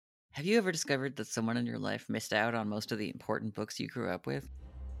Have you ever discovered that someone in your life missed out on most of the important books you grew up with?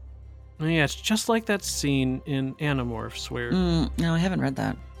 Oh, yeah, it's just like that scene in Animorphs where... No, I haven't read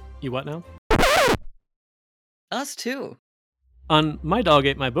that. You what now? Us too. On My Dog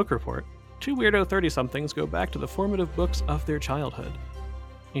Ate My Book report, two weirdo 30-somethings go back to the formative books of their childhood.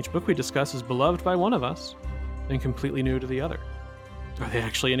 Each book we discuss is beloved by one of us, and completely new to the other. Are they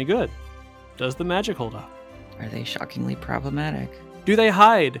actually any good? Does the magic hold up? Are they shockingly problematic? Do they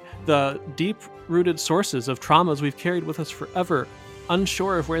hide the deep-rooted sources of traumas we've carried with us forever,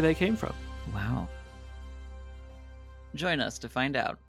 unsure of where they came from? Wow. Join us to find out.